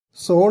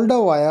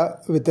Solder wire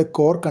with a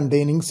core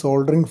containing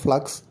soldering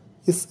flux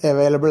is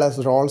available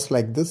as rolls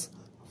like this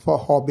for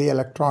hobby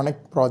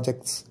electronic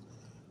projects.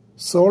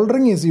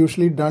 Soldering is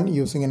usually done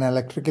using an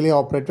electrically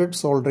operated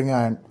soldering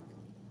iron.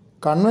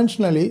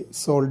 Conventionally,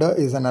 solder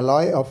is an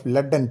alloy of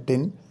lead and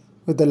tin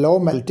with a low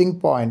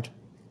melting point.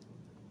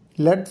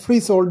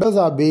 Lead-free solders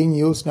are being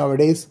used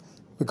nowadays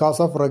because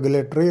of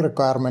regulatory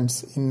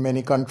requirements in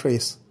many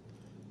countries.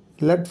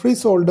 Lead-free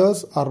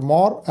solders are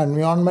more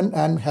environment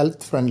and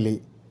health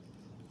friendly.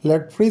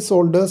 Lead-free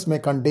solders may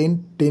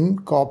contain tin,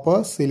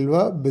 copper,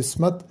 silver,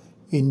 bismuth,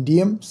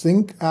 indium,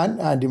 zinc and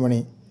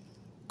antimony.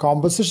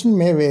 Composition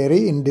may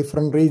vary in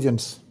different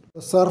regions.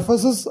 The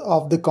surfaces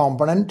of the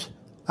component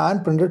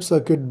and printed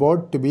circuit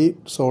board to be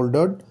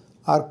soldered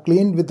are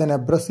cleaned with an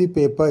abrasive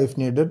paper if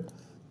needed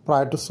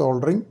prior to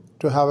soldering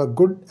to have a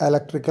good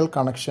electrical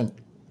connection.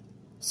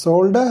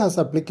 Solder has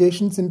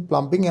applications in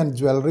plumbing and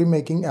jewelry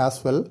making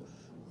as well,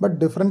 but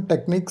different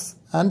techniques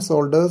and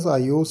solders are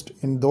used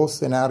in those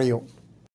scenarios.